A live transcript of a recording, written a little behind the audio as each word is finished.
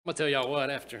I'm gonna tell y'all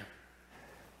what,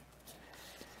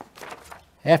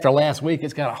 after last week,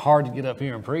 it's kind of hard to get up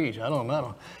here and preach. I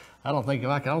don't think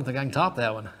I can top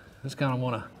that one. I just kind of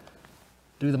want to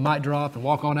do the mic drop and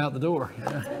walk on out the door.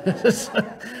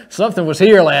 Something was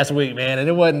here last week, man, and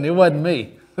it wasn't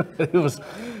me.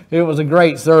 It was a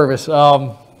great service.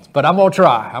 But I'm gonna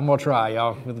try,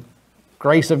 y'all, with the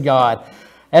grace of God.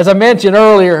 As I mentioned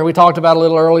earlier, we talked about a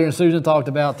little earlier, and Susan talked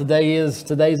about today's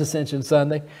Ascension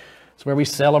Sunday. It's where we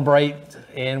celebrate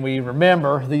and we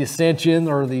remember the ascension,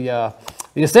 or the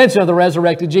ascension of the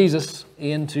resurrected Jesus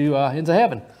into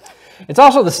heaven. It's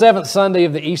also the seventh Sunday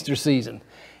of the Easter season.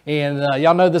 And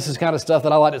y'all know this is kind of stuff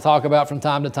that I like to talk about from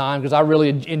time to time because I really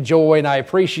enjoy and I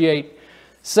appreciate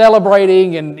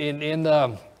celebrating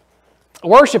and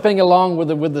worshiping along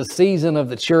with the season of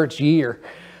the church year.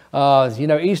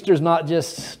 Easter's not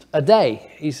just a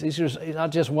day. Easter's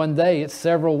not just one day. It's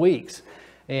several weeks.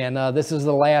 And this is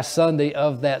the last Sunday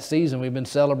of that season. We've been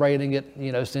celebrating it,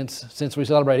 since we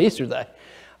celebrated Easter Day.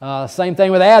 Same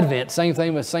thing with Advent. Same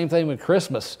thing with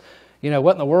Christmas.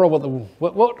 What in the world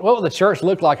what would the church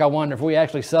look like? I wonder if we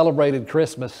actually celebrated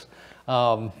Christmas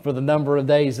for the number of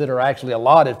days that are actually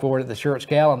allotted for it at the church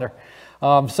calendar.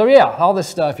 All this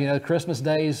stuff. Christmas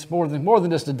Day is more than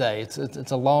just a day.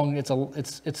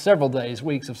 It's several days,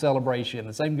 weeks of celebration.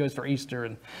 The same goes for Easter.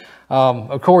 And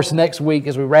of course, next week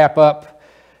as we wrap up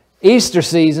Easter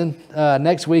season,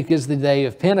 next week is the day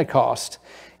of Pentecost.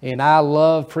 And I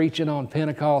love preaching on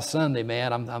Pentecost Sunday,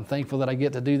 man. I'm thankful that I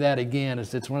get to do that again.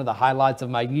 It's one of the highlights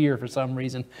of my year for some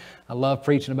reason. I love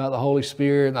preaching about the Holy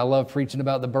Spirit, and I love preaching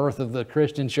about the birth of the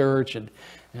Christian church and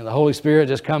the Holy Spirit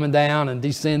just coming down and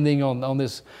descending on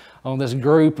this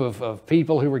group of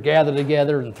people who were gathered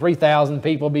together, and 3,000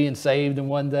 people being saved in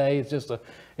one day.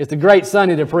 It's a great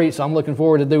Sunday to preach, so I'm looking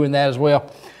forward to doing that as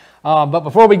well. But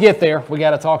before we get there, we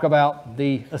got to talk about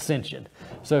the Ascension.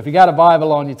 So if you got a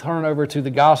Bible on you, turn over to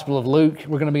the Gospel of Luke.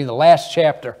 We're going to be in the last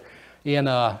chapter in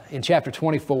chapter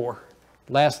 24.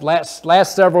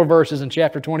 Last several verses in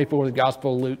chapter 24 of the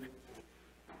Gospel of Luke.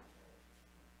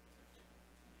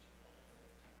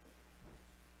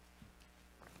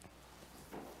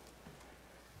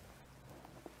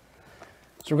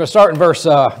 So we're going to start in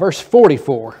verse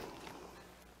 44.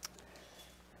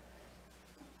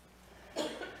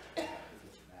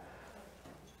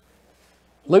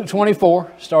 Luke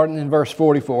 24, starting in verse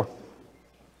 44.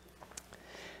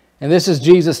 And this is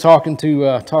Jesus talking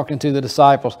to the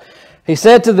disciples. He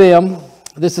said to them,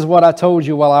 "This is what I told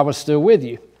you while I was still with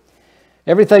you.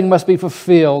 Everything must be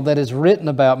fulfilled that is written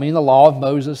about me in the law of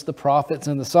Moses, the prophets,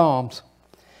 and the Psalms."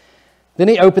 Then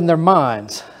he opened their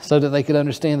minds so that they could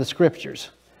understand the Scriptures.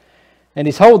 And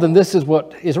he told them, "This is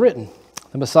what is written.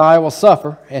 The Messiah will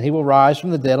suffer, and he will rise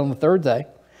from the dead on the third day.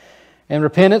 And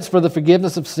repentance for the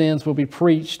forgiveness of sins will be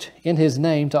preached in his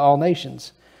name to all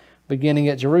nations, beginning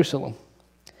at Jerusalem.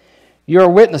 You are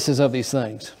witnesses of these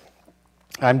things.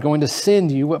 I'm going to send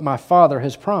you what my Father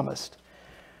has promised.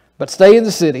 But stay in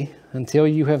the city until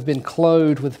you have been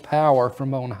clothed with power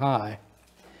from on high."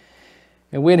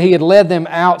 And when he had led them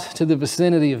out to the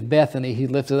vicinity of Bethany, he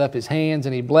lifted up his hands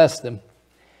and he blessed them.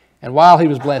 And while he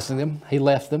was blessing them, he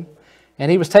left them, and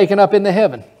he was taken up into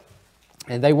heaven.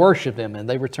 And they worshiped him, and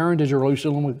they returned to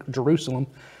Jerusalem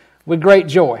with great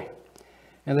joy.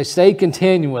 And they stayed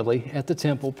continually at the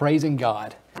temple, praising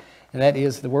God. And that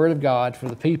is the word of God for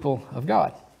the people of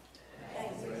God.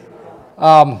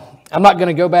 I'm not going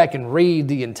to go back and read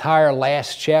the entire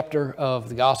last chapter of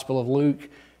the Gospel of Luke,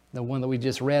 the one that we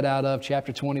just read out of,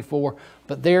 chapter 24.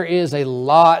 But there is a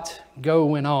lot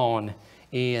going on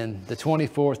in the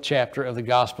 24th chapter of the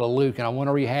Gospel of Luke. And I want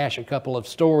to rehash a couple of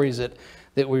stories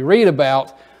that we read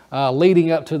about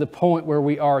leading up to the point where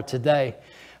we are today.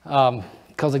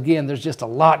 Because again, there's just a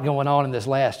lot going on in this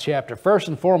last chapter. First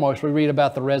and foremost, we read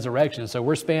about the resurrection. So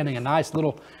we're spanning a nice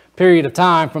little period of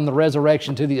time from the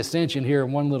resurrection to the ascension here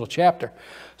in one little chapter.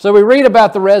 So we read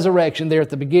about the resurrection there at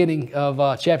the beginning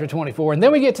of chapter 24. And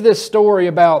then we get to this story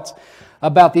about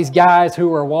these guys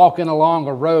who are walking along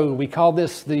a road. We call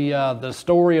this the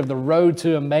story of the road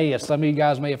to Emmaus. Some of you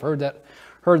guys may have heard that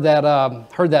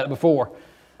before,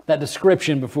 that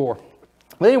description before.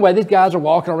 But anyway, these guys are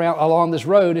walking around along this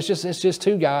road. It's just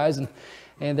two guys, and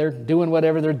they're doing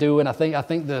whatever they're doing. I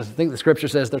think the scripture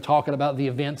says they're talking about the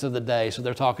events of the day. So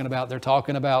they're talking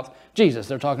about Jesus.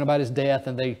 They're talking about his death,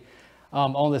 and they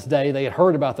on this day they had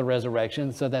heard about the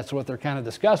resurrection. So that's what they're kind of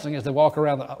discussing as they walk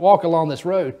along this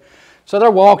road. So they're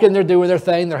walking, they're doing their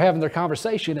thing, they're having their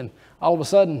conversation, and all of a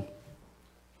sudden,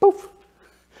 poof,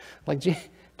 like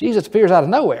Jesus appears out of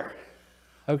nowhere.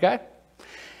 Okay?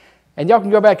 And y'all can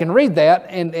go back and read that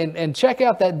and check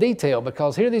out that detail,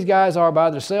 because here these guys are by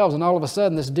themselves, and all of a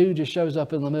sudden this dude just shows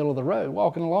up in the middle of the road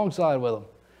walking alongside with them.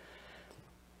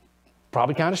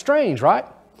 Probably kind of strange, right?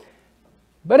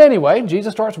 But anyway,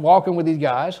 Jesus starts walking with these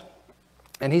guys,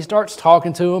 and he starts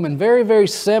talking to them, and very, very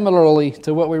similarly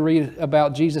to what we read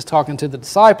about Jesus talking to the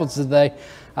disciples today,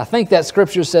 I think that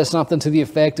scripture says something to the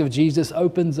effect of Jesus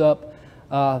opens up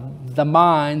the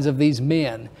minds of these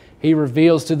men. He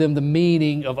reveals to them the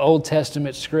meaning of Old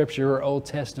Testament scripture or Old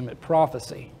Testament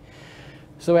prophecy.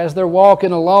 So as they're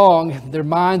walking along, their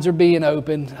minds are being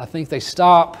opened. I think they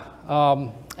stop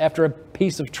after a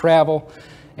piece of travel,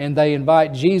 and they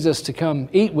invite Jesus to come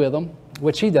eat with them,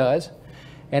 which he does.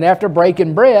 And after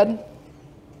breaking bread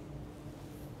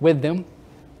with them,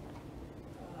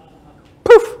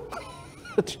 poof,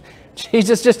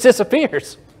 Jesus just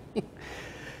disappears.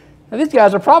 And these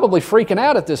guys are probably freaking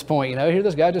out at this point. You know, here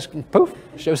this guy just poof,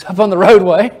 shows up on the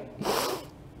roadway,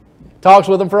 talks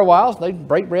with them for a while. They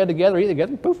break bread together, eat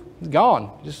together, poof, he's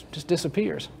gone. Just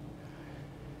disappears.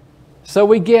 So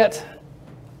we get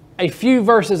a few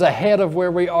verses ahead of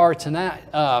where we are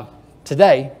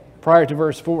today, prior to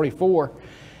verse 44.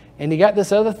 And you got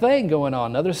this other thing going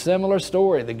on, another similar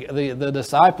story. The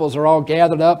disciples are all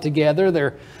gathered up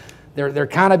together. They're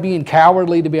kind of being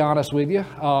cowardly, to be honest with you.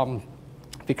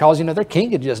 Because, you know, their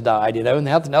king had just died, you know, and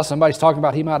now somebody's talking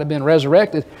about he might have been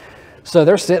resurrected. So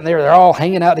they're sitting there, they're all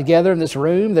hanging out together in this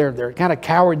room. They're kind of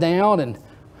cowered down, and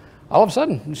all of a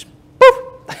sudden, just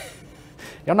poof.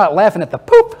 You're not laughing at the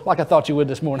poop like I thought you would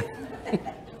this morning.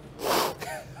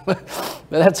 but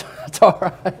that's all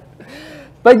right.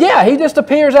 But yeah, he just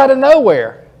appears out of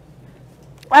nowhere.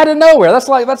 Out of nowhere.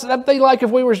 That'd be like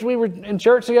if we were in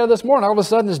church together this morning. All of a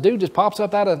sudden, this dude just pops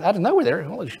up out of nowhere there.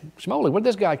 Holy schmoly, where'd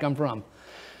this guy come from?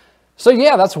 So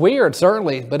yeah, that's weird,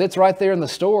 certainly, but it's right there in the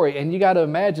story. And you got to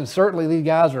imagine, certainly these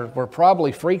guys were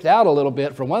probably freaked out a little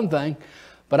bit for one thing,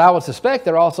 but I would suspect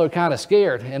they're also kind of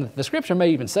scared. And the scripture may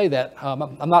even say that.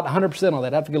 I'm not 100% on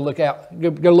that. I have to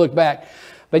go look back.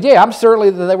 But yeah, I'm certainly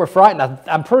that they were frightened.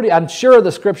 I'm sure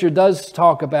the scripture does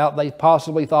talk about they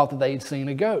possibly thought that they'd seen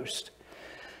a ghost.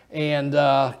 And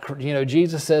you know,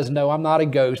 Jesus says, "No, I'm not a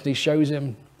ghost." He shows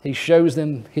them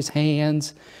his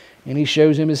hands, and he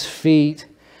shows him his feet.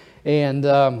 And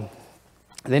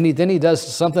then he does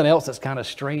something else that's kind of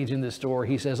strange in this story.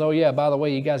 He says, "Oh yeah, by the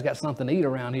way, you guys got something to eat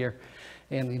around here."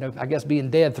 And you know, I guess being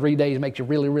dead 3 days makes you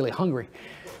really, really hungry.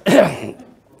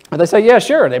 And they say, "Yeah,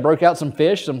 sure." They broke out some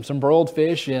fish, some broiled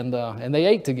fish, and they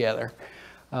ate together.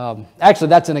 Actually,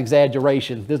 that's an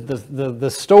exaggeration.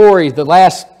 The story, the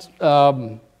last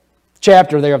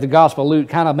chapter there of the Gospel of Luke,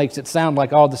 kind of makes it sound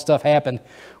like all this stuff happened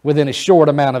within a short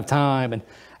amount of time. And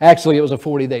actually, it was a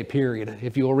 40-day period.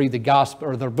 If you will read the Gospel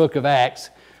or the book of Acts,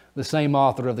 the same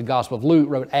author of the Gospel of Luke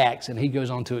wrote Acts, and he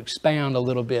goes on to expound a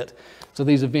little bit. So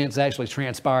these events actually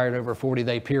transpired over a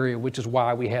 40-day period, which is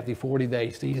why we have the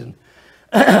 40-day season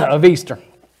of Easter.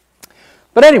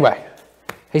 But anyway,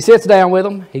 he sits down with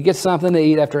them. He gets something to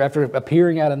eat after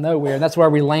appearing out of nowhere, and that's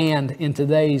where we land in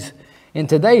today's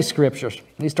scriptures.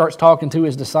 He starts talking to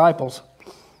his disciples.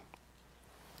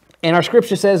 And our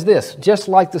scripture says this, just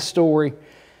like the story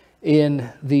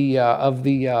of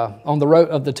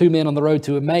the two men on the road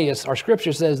to Emmaus, our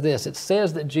scripture says this. It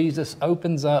says that Jesus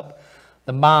opens up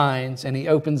the minds and he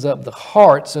opens up the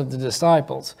hearts of the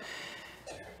disciples,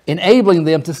 enabling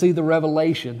them to see the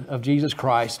revelation of Jesus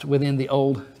Christ within the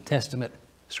Old Testament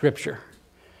scripture.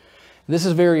 This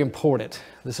is very important.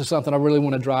 This is something I really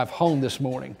want to drive home this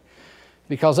morning.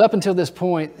 Because up until this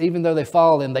point, even though they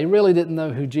followed him, they really didn't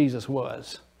know who Jesus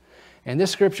was. And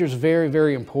this scripture is very,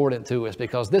 very important to us,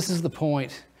 because this is the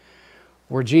point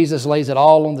where Jesus lays it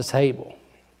all on the table.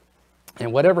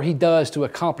 And whatever he does to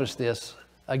accomplish this,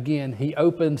 again, he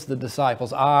opens the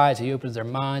disciples' eyes, he opens their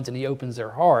minds, and he opens their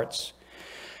hearts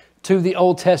to the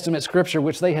Old Testament scripture,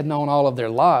 which they had known all of their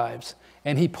lives.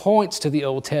 And he points to the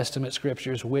Old Testament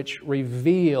scriptures, which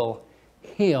reveal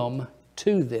him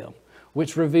to them,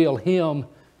 which reveal him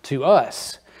to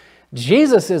us.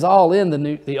 Jesus is all in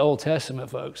the Old Testament,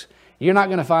 folks. You're not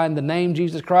going to find the name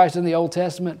Jesus Christ in the Old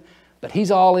Testament, but he's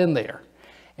all in there.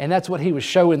 And that's what he was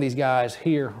showing these guys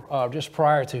here just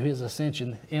prior to his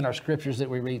ascension in our scriptures that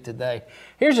we read today.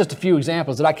 Here's just a few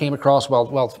examples that I came across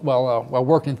while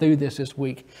working through this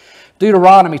week.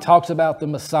 Deuteronomy talks about the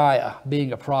Messiah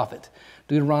being a prophet.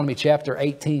 Deuteronomy chapter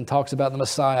 18 talks about the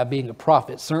Messiah being a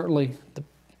prophet. Certainly,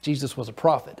 Jesus was a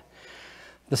prophet.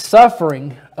 The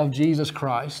suffering of Jesus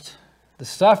Christ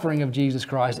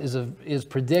is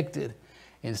predicted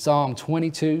in Psalm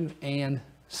 22 and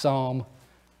Psalm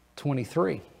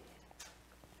 23.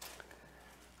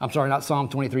 I'm sorry, not Psalm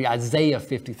 23, Isaiah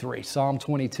 53. Psalm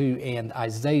 22 and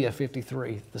Isaiah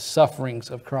 53. The sufferings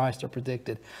of Christ are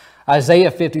predicted. Isaiah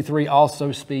 53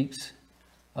 also speaks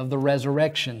of the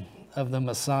resurrection of the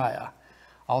Messiah.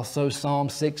 Also, Psalm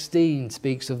 16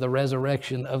 speaks of the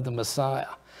resurrection of the Messiah.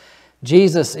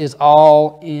 Jesus is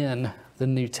all in the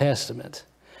New Testament.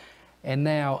 And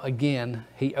now, again,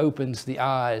 he opens the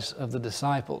eyes of the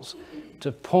disciples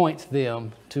to point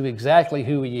them to exactly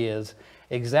who he is,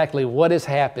 exactly what has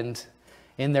happened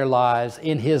in their lives,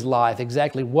 in his life,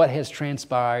 exactly what has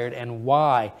transpired and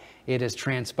why it has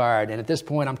transpired. And at this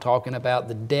point, I'm talking about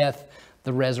the death,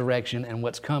 the resurrection, and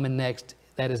what's coming next.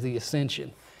 That is the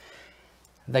ascension.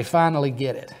 They finally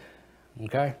get it,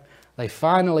 okay? They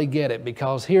finally get it,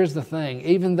 because here's the thing.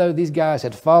 Even though these guys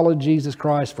had followed Jesus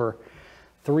Christ for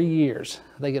 3 years,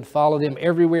 they had followed him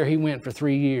everywhere he went for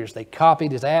 3 years. They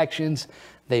copied his actions.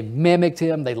 They mimicked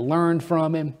him. They learned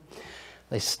from him.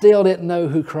 They still didn't know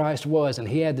who Christ was, and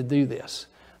he had to do this.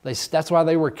 That's why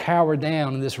they were cowered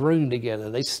down in this room together.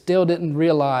 They still didn't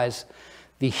realize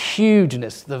the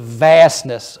hugeness, the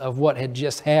vastness of what had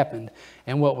just happened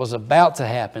and what was about to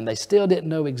happen. They still didn't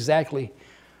know exactly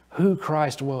who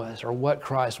Christ was or what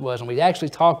Christ was. And we actually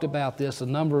talked about this a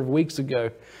number of weeks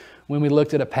ago when we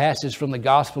looked at a passage from the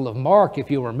Gospel of Mark, if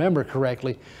you'll remember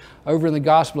correctly. Over in the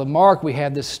Gospel of Mark, we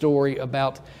had this story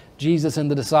about Jesus and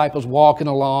the disciples walking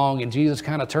along, and Jesus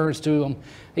kind of turns to them.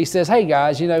 He says, hey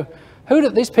guys, you know, who do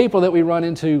these people that we run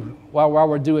into while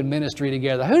we're doing ministry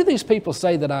together, who do these people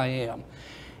say that I am?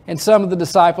 And some of the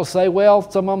disciples say, well,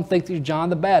 some of them think that you're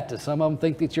John the Baptist. Some of them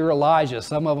think that you're Elijah.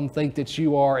 Some of them think that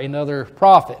you are another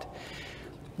prophet.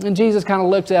 And Jesus kind of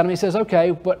looks at them. He says, okay,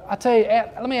 but I tell you,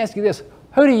 let me ask you this.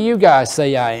 Who do you guys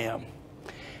say I am?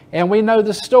 And we know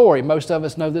the story. Most of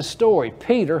us know this story.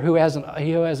 Peter, who has an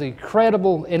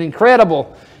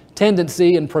incredible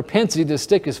tendency and propensity to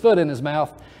stick his foot in his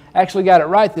mouth, actually got it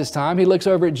right this time. He looks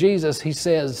over at Jesus. He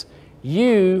says,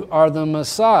 you are the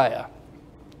Messiah.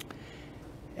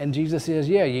 And Jesus says,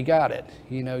 yeah, you got it.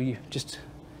 You know, you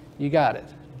got it.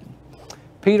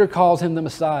 Peter calls him the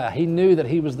Messiah. He knew that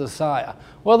he was the Messiah.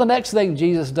 Well, the next thing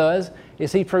Jesus does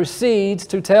is he proceeds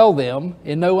to tell them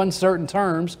in no uncertain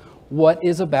terms what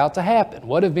is about to happen,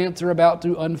 what events are about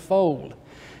to unfold.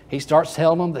 He starts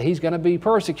telling them that he's going to be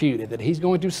persecuted, that he's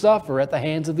going to suffer at the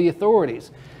hands of the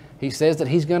authorities. He says that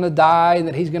he's going to die and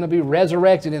that he's going to be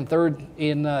resurrected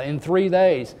in 3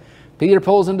 days. Peter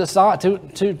pulls him aside.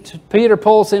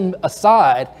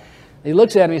 He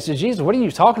looks at him and he says, Jesus, what are you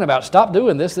talking about? Stop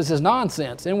doing this. This is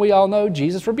nonsense. And we all know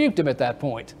Jesus rebuked him at that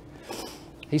point.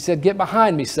 He said, get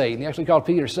behind me, Satan. He actually called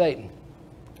Peter Satan.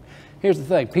 Here's the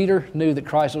thing. Peter knew that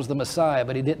Christ was the Messiah,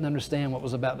 but he didn't understand what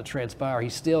was about to transpire. He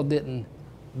still didn't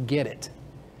get it.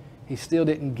 He still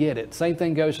didn't get it. Same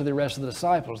thing goes for the rest of the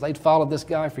disciples. They'd followed this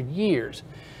guy for years,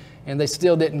 and they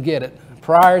still didn't get it.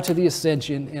 Prior to the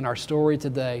ascension, in our story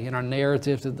today, in our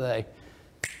narrative today,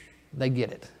 they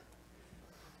get it.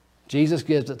 Jesus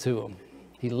gives it to them.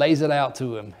 He lays it out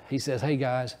to them. He says, hey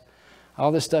guys,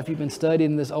 all this stuff you've been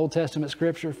studying in this Old Testament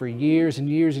scripture for years and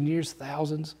years and years,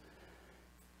 thousands,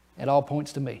 it all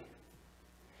points to me.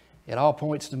 It all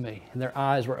points to me. And their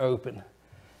eyes were open.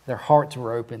 Their hearts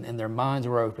were open and their minds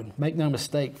were open. Make no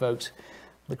mistake, folks,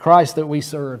 the Christ that we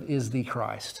serve is the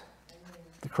Christ.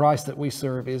 The Christ that we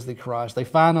serve is the Christ. They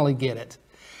finally get it.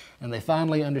 And they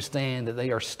finally understand that they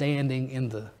are standing in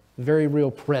the very real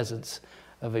presence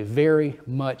of a very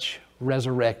much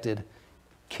resurrected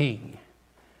King.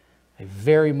 A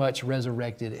very much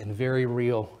resurrected and very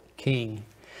real King.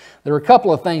 There were a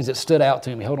couple of things that stood out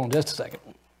to me. Hold on just a second.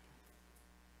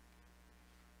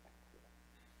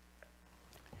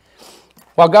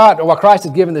 While Christ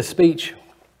had given this speech,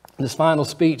 this final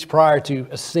speech prior to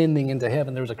ascending into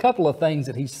heaven, there was a couple of things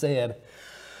that he said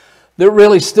that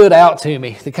really stood out to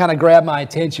me, that kind of grabbed my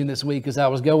attention this week as I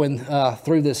was going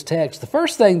through this text. The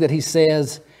first thing that he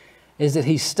says is that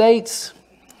he states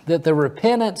that the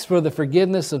repentance for the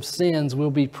forgiveness of sins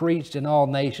will be preached in all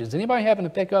nations. Anybody happen to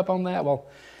pick up on that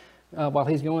while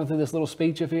he's going through this little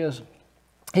speech of his?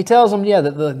 He tells them, yeah,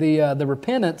 that the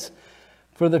repentance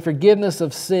for the forgiveness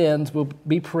of sins will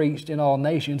be preached in all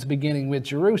nations, beginning with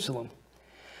Jerusalem.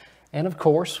 And of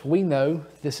course, we know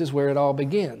this is where it all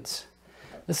begins.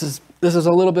 This is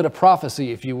a little bit of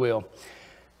prophecy, if you will.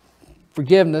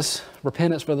 Repentance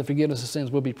for the forgiveness of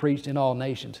sins will be preached in all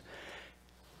nations,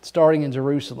 starting in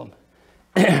Jerusalem.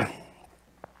 And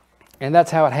that's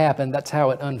how it happened. That's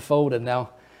how it unfolded. Now,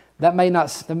 that may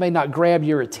not grab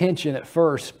your attention at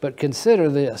first, but consider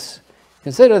this.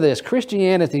 Consider this.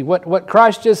 Christianity, what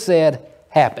Christ just said,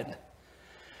 happened.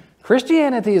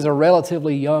 Christianity is a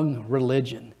relatively young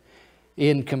religion.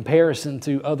 in comparison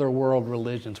to other world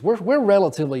religions. We're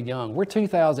relatively young. We're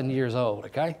 2,000 years old,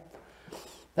 okay?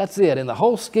 That's it. In the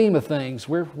whole scheme of things,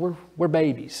 we're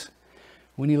babies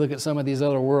when you look at some of these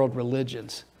other world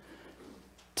religions.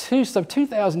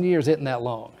 2,000 years isn't that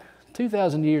long.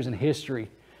 2,000 years in history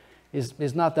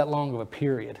is not that long of a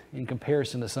period in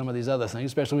comparison to some of these other things,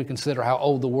 especially when we consider how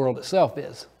old the world itself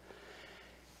is.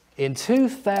 In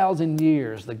 2,000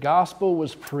 years, the gospel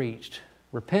was preached.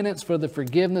 Repentance for the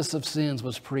forgiveness of sins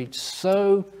was preached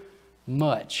so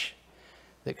much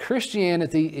that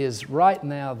Christianity is right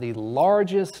now the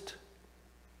largest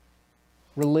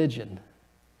religion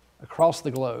across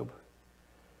the globe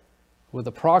with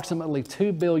approximately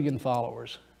 2 billion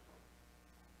followers.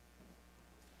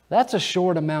 That's a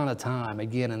short amount of time,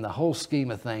 again, in the whole scheme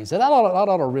of things. That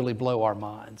ought to really blow our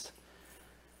minds.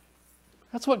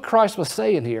 That's what Christ was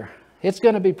saying here. It's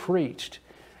going to be preached.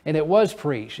 And it was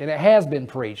preached. And it has been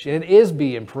preached. And it is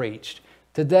being preached.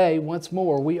 Today, once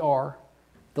more, we are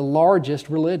the largest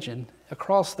religion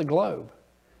across the globe.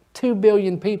 2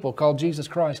 billion people call Jesus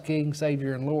Christ King,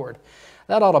 Savior, and Lord.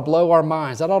 That ought to blow our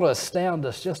minds. That ought to astound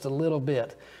us just a little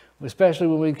bit, especially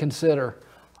when we consider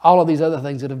all of these other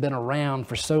things that have been around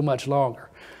for so much longer.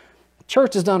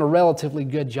 Church has done a relatively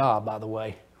good job, by the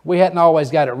way. We hadn't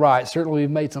always got it right. Certainly we've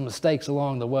made some mistakes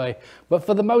along the way. But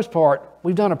for the most part,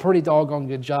 we've done a pretty doggone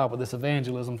good job with this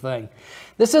evangelism thing.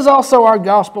 This is also our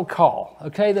gospel call,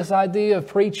 okay? This idea of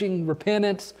preaching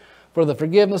repentance for the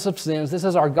forgiveness of sins. This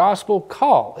is our gospel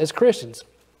call as Christians.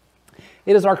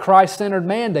 It is our Christ-centered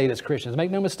mandate as Christians.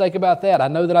 Make no mistake about that. I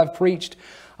know that I've preached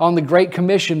on the Great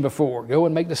Commission before. Go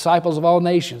and make disciples of all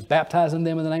nations, baptizing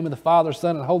them in the name of the Father,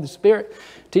 Son, and Holy Spirit,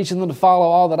 teaching them to follow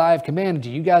all that I have commanded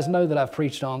you. You guys know that I've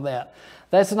preached on that.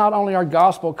 That's not only our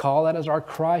gospel call, that is our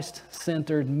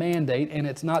Christ-centered mandate, and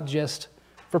it's not just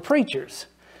for preachers.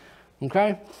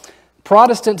 Okay?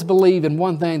 Protestants believe in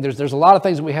one thing. There's a lot of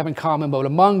things that we have in common, but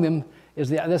among them is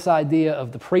this idea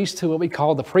of the priesthood, what we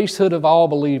call the priesthood of all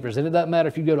believers. And it doesn't matter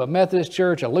if you go to a Methodist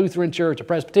church, a Lutheran church, a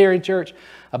Presbyterian church,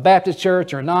 a Baptist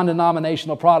church, or a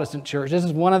non-denominational Protestant church. This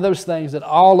is one of those things that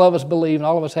all of us believe and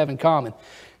all of us have in common.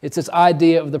 It's this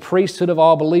idea of the priesthood of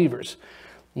all believers.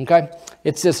 Okay?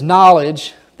 It's this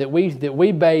knowledge that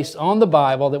we base on the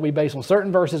Bible, that we base on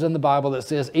certain verses in the Bible that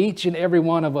says each and every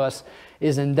one of us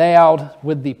is endowed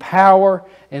with the power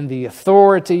and the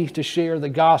authority to share the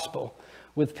gospel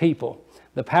with people.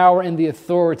 The power and the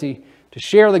authority to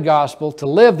share the gospel, to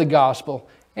live the gospel,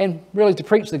 and really to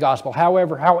preach the gospel,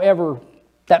 however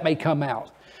that may come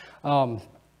out.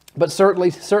 But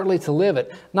certainly to live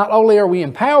it. Not only are we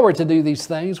empowered to do these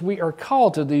things, we are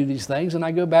called to do these things. And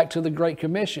I go back to the Great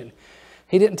Commission.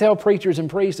 He didn't tell preachers and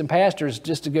priests and pastors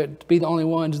just to be the only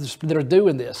ones that are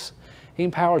doing this. He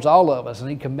empowers all of us, and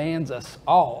He commands us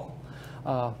all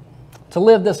to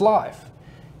live this life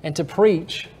and to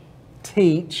preach,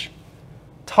 teach,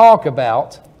 talk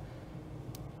about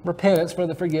repentance for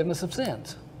the forgiveness of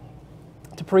sins.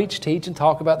 To preach, teach, and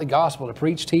talk about the gospel. To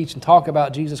preach, teach, and talk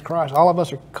about Jesus Christ. All of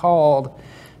us are called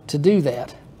to do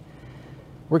that.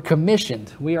 We're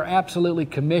commissioned. We are absolutely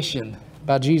commissioned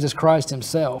by Jesus Christ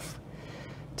Himself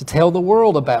to tell the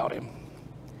world about Him.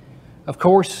 Of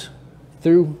course,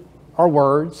 through our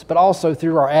words, but also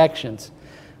through our actions.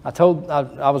 I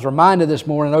was reminded this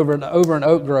morning over in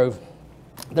Oak Grove,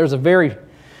 there's a very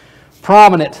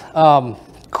prominent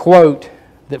quote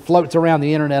that floats around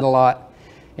the internet a lot,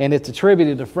 and it's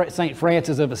attributed to St.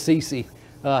 Francis of Assisi.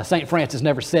 St. Francis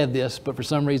never said this, but for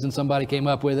some reason somebody came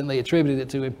up with it and they attributed it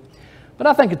to him. But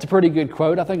I think it's a pretty good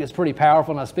quote. I think it's pretty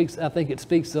powerful, and I think it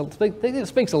speaks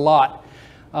a lot.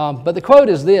 But the quote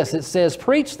is this. It says,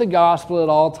 "Preach the gospel at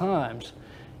all times,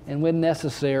 and when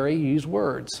necessary, use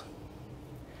words."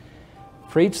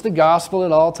 Preach the gospel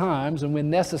at all times, and when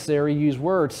necessary, use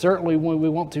words. Certainly when we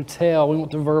want to tell, we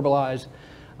want to verbalize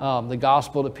the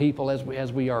gospel to people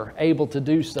as we are able to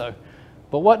do so.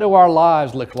 But what do our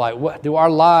lives look like? What do our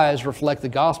lives reflect the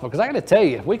gospel? Because I got to tell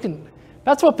you,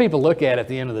 that's what people look at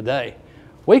the end of the day.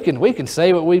 We can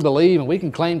say what we believe, and we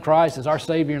can claim Christ as our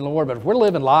Savior and Lord, but if we're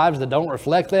living lives that don't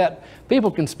reflect that,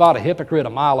 people can spot a hypocrite a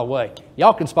mile away.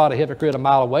 Y'all can spot a hypocrite a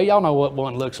mile away. Y'all know what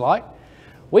one looks like.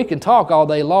 We can talk all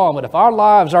day long, but if our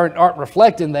lives aren't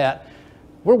reflecting that,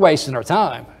 we're wasting our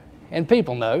time. And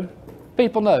people know.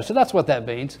 People know. So that's what that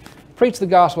means. Preach the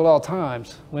gospel at all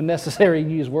times. When necessary,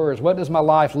 use words. What does my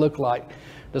life look like?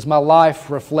 Does my life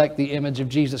reflect the image of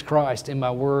Jesus Christ in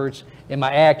my words, in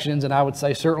my actions, and I would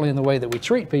say certainly in the way that we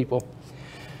treat people?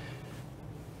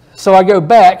 So I go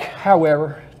back,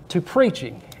 however, to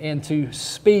preaching and to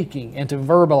speaking and to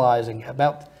verbalizing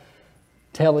about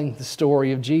telling the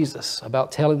story of Jesus,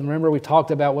 about telling, remember we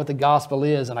talked about what the gospel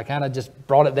is, and I kind of just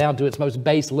brought it down to its most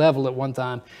base level at one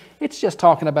time. It's just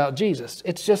talking about Jesus.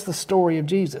 It's just the story of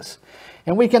Jesus.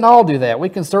 And we can all do that. We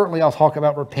can certainly all talk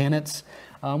about repentance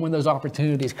when those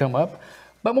opportunities come up.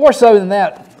 But more so than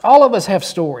that, all of us have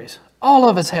stories. All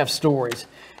of us have stories.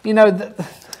 You know,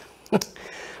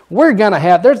 we're going to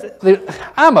have,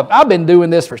 I've been doing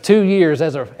this for 2 years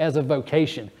as a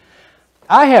vocation.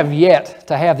 I have yet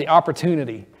to have the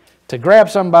opportunity to grab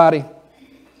somebody,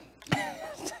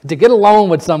 to get alone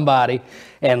with somebody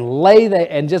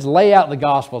and just lay out the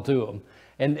gospel to them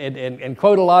and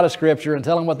quote a lot of scripture and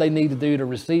tell them what they need to do to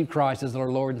receive Christ as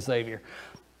their Lord and Savior.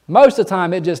 Most of the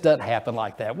time, it just doesn't happen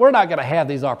like that. We're not going to have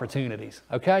these opportunities,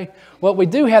 okay? What we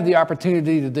do have the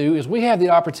opportunity to do is we have the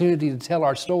opportunity to tell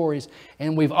our stories,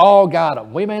 and we've all got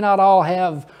them. We may not all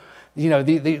have, you know,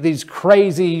 these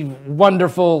crazy,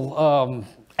 wonderful,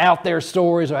 out there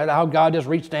stories about how God just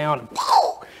reached down and,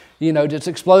 you know, just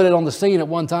exploded on the scene at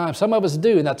one time. Some of us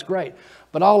do, and that's great.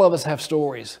 But all of us have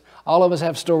stories. All of us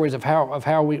have stories of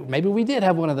how maybe we did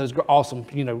have one of those awesome,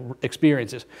 you know,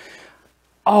 experiences.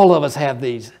 All of us have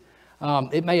these.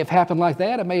 It may have happened like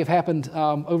that. It may have happened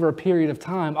over a period of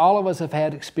time. All of us have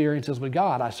had experiences with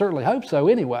God. I certainly hope so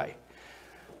anyway.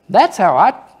 That's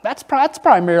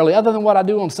primarily, other than what I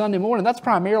do on Sunday morning, that's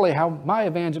primarily how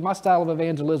my style of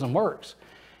evangelism works.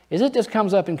 Is it just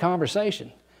comes up in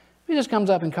conversation. It just comes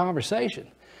up in conversation.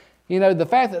 You know, the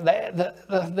fact that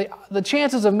the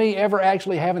chances of me ever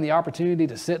actually having the opportunity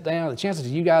to sit down, the chances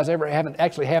of you guys ever having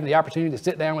the opportunity to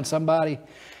sit down with somebody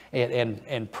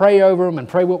and pray over them and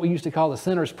pray what we used to call the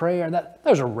sinner's prayer,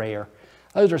 those are rare.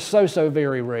 Those are so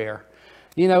very rare.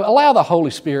 You know, allow the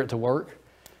Holy Spirit to work.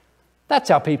 That's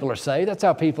how people are saved. That's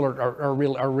how people are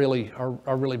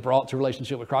really brought to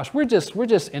relationship with Christ. We're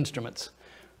just instruments.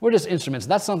 We're just instruments.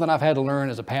 That's something I've had to learn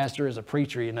as a pastor, as a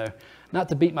preacher, you know, not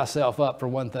to beat myself up for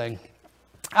one thing.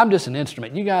 I'm just an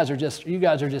instrument. You guys are just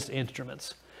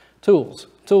instruments, tools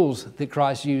that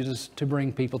Christ uses to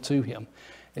bring people to Him.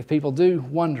 If people do,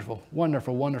 wonderful,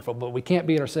 wonderful, wonderful. But we can't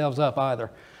beat ourselves up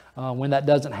either when that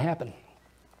doesn't happen.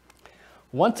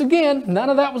 Once again, none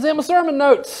of that was in my sermon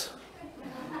notes.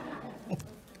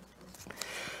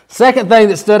 Second thing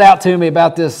that stood out to me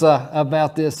about this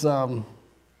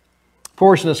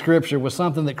portion of Scripture was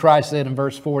something that Christ said in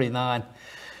verse 49.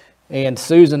 And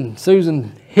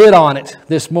Susan hit on it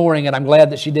this morning, and I'm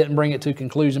glad that she didn't bring it to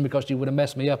conclusion because she would have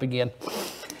messed me up again.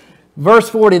 Verse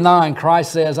 49,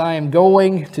 Christ says, I am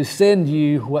going to send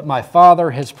you what my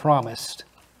Father has promised.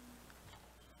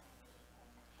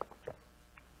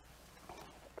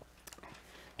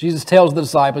 Jesus tells the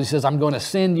disciples, He says, I'm going to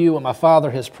send you what my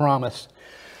Father has promised.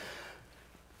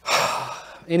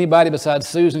 Anybody besides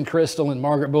Susan, Crystal, and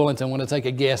Margaret Bullington want to take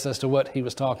a guess as to what he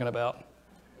was talking about?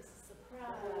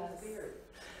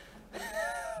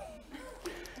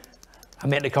 I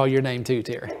meant to call your name too,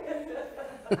 Terry.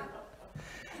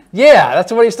 Yeah,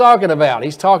 that's what he's talking about.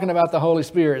 He's talking about the Holy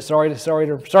Spirit. Sorry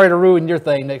to ruin your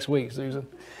thing next week, Susan.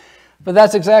 But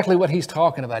that's exactly what he's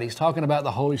talking about. He's talking about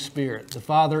the Holy Spirit. The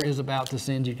Father is about to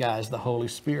send you guys the Holy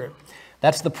Spirit.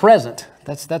 That's the present.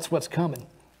 That's what's coming.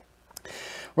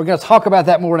 We're going to talk about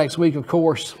that more next week, of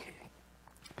course,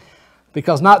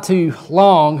 because not too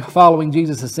long following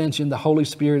Jesus' ascension, the Holy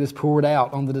Spirit is poured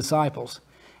out on the disciples,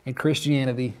 and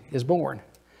Christianity is born.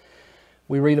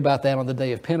 We read about that on the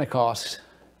day of Pentecost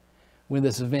when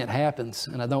this event happens.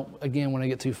 And I don't, again, want to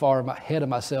get too far ahead of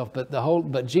myself,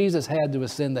 but Jesus had to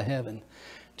ascend to heaven.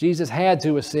 Jesus had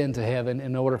to ascend to heaven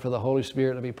in order for the Holy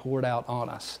Spirit to be poured out on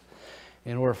us,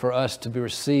 in order for us to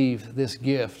receive this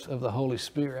gift of the Holy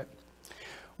Spirit.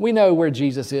 We know where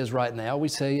Jesus is right now. We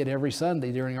say it every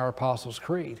Sunday during our Apostles'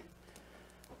 Creed.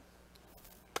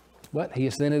 What? He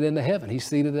ascended into heaven. He's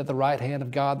seated at the right hand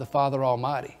of God the Father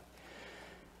Almighty.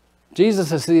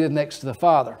 Jesus is seated next to the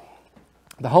Father.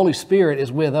 The Holy Spirit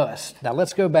is with us. Now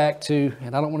let's go back to,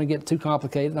 and I don't want to get too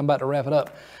complicated, I'm about to wrap it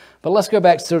up, but let's go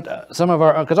back to some of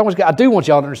our, because I do want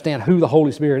y'all to understand who the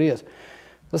Holy Spirit is.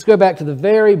 Let's go back to the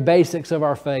very basics of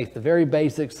our faith, the very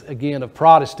basics, again, of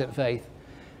Protestant faith.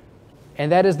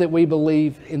 And that is that we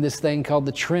believe in this thing called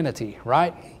the Trinity,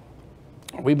 right?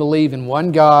 We believe in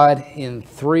one God in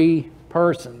three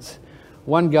persons.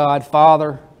 One God,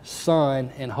 Father,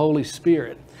 Son, and Holy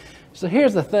Spirit. So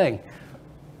here's the thing.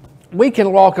 We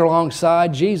can walk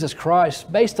alongside Jesus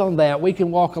Christ. Based on that, we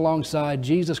can walk alongside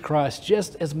Jesus Christ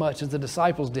just as much as the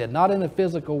disciples did, not in a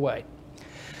physical way.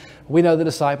 We know the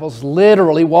disciples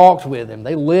literally walked with Him.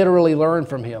 They literally learned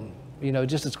from Him, you know,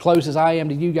 just as close as I am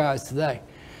to you guys today.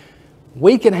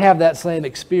 We can have that same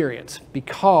experience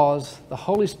because the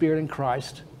Holy Spirit and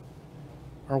Christ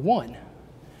are one.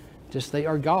 Just they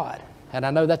are God. And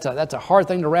I know that's a hard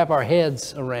thing to wrap our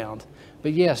heads around.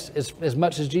 But yes, as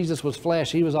much as Jesus was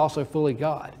flesh, he was also fully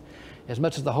God. As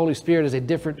much as the Holy Spirit is a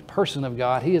different person of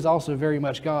God, he is also very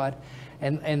much God.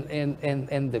 And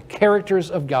the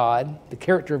characters of God, the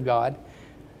character of God,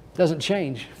 doesn't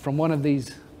change from one of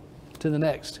these to the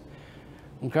next.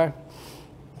 Okay?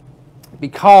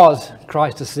 Because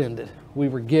Christ ascended, we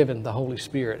were given the Holy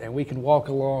Spirit, and we can walk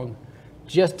along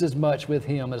just as much with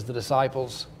him as the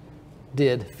disciples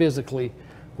did physically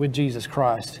with Jesus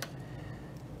Christ.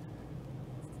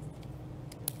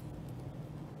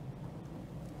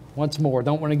 Once more,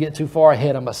 don't want to get too far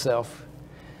ahead of myself.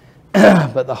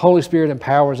 But the Holy Spirit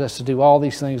empowers us to do all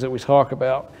these things that we talk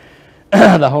about.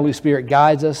 The Holy Spirit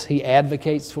guides us. He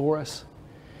advocates for us.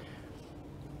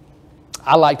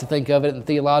 I like to think of it, and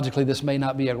theologically this may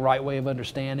not be a right way of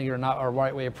understanding or not a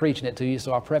right way of preaching it to you,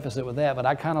 so I'll preface it with that, but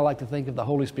I kind of like to think of the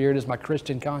Holy Spirit as my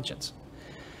Christian conscience.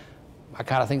 I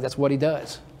kind of think that's what he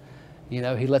does. You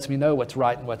know, he lets me know what's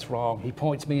right and what's wrong. He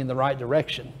points me in the right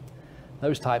direction.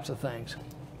 Those types of things.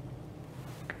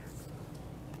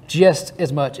 Just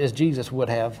as much as Jesus would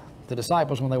have the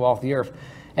disciples when they walked the earth.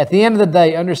 At the end of the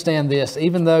day, understand this,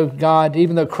 even though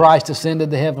Christ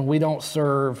ascended to heaven, we don't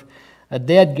serve a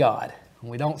dead God.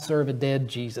 We don't serve a dead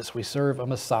Jesus. We serve a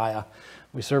Messiah.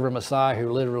 We serve a Messiah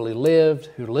who literally lived,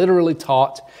 who literally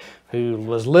taught, who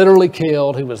was literally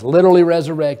killed, who was literally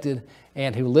resurrected,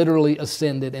 and who literally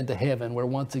ascended into heaven, where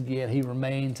once again he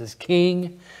remains as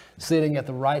King, sitting at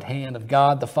the right hand of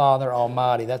God the Father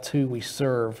Almighty. That's who we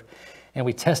serve. And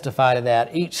we testify to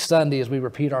that each Sunday as we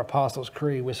repeat our Apostles'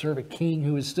 Creed. We serve a King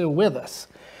who is still with us.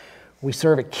 We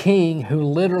serve a King who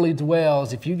literally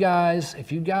dwells. If you guys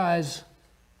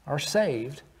are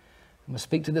saved, I'm going to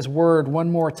speak to this word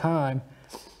one more time.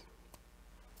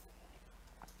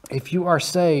 If you are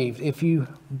saved, if you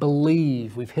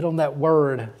believe, we've hit on that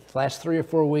word the last 3 or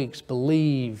 4 weeks,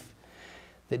 believe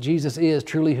that Jesus is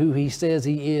truly who he says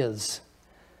he is.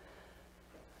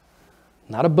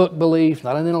 Not a book belief,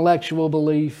 not an intellectual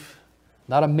belief,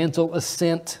 not a mental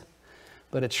assent,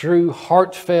 but a true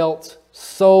heartfelt,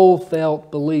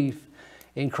 soul-felt belief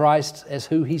in Christ as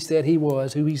who he said he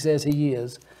was, who he says he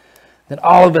is. Then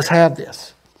all of us have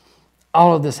this.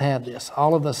 All of us have this.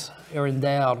 All of us are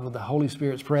endowed with the Holy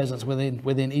Spirit's presence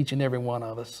within each and every one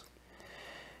of us.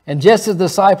 And just as the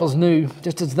disciples knew,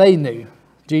 just as they knew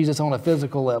Jesus on a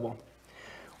physical level,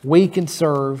 we can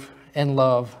serve and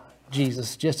love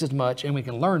Jesus just as much, and we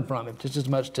can learn from him just as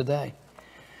much today.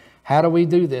 How do we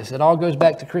do this? It all goes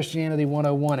back to Christianity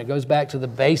 101. It goes back to the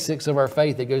basics of our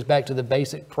faith. It goes back to the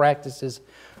basic practices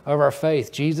of our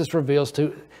faith. Jesus reveals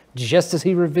just as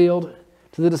he revealed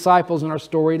to the disciples in our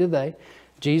story today,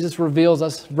 Jesus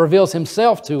reveals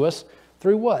himself to us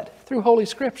through what? Through Holy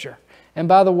Scripture. And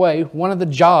by the way, one of the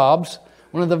jobs,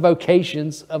 one of the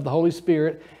vocations of the Holy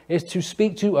Spirit is to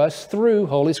speak to us through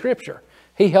Holy Scripture.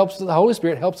 The Holy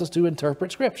Spirit helps us to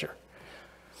interpret Scripture.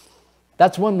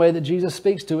 That's one way that Jesus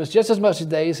speaks to us just as much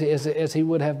today as he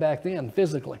would have back then,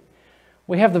 physically.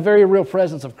 We have the very real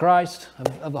presence of Christ,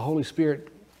 of the Holy Spirit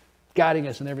guiding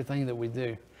us in everything that we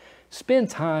do. Spend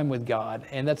time with God,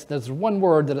 and that's one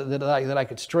word that I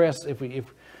could stress.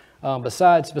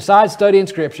 Besides studying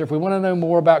Scripture, if we want to know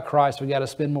more about Christ, we got to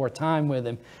spend more time with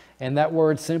him, and that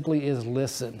word simply is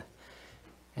listen.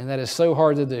 And that is so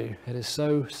hard to do. It is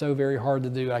so very hard to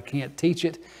do. I can't teach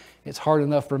it. It's hard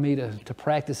enough for me to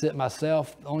practice it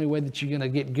myself. The only way that you're going to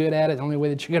get good at it, the only way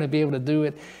that you're going to be able to do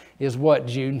it is what,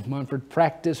 Jude Munford?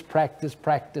 Practice, practice,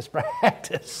 practice,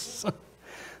 practice.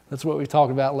 That's what we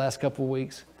talked about last couple of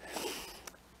weeks.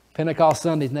 Pentecost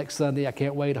Sunday's next Sunday. I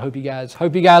can't wait. I hope you guys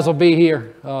will be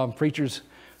here. Preachers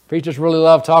really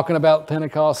love talking about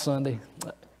Pentecost Sunday.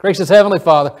 Gracious Heavenly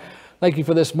Father, thank you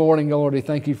for this morning, Lord. We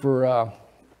thank you for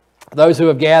those who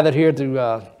have gathered here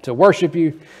to worship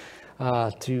you,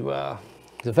 to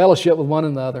fellowship with one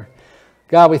another.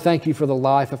 God, we thank you for the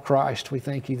life of Christ. We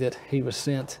thank you that he was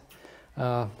sent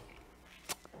not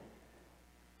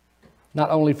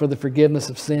only for the forgiveness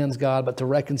of sins, God, but to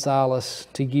reconcile us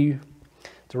to you,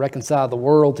 to reconcile the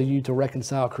world to you, to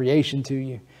reconcile creation to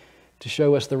you, to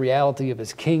show us the reality of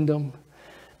his kingdom.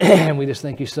 And we just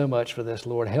thank you so much for this,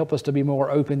 Lord. Help us to be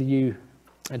more open to you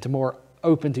and to more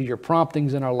open to your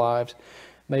promptings in our lives.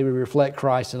 May we reflect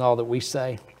Christ in all that we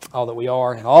say, all that we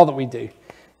are, and all that we do.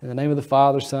 In the name of the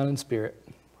Father, Son, and Spirit.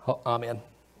 Amen.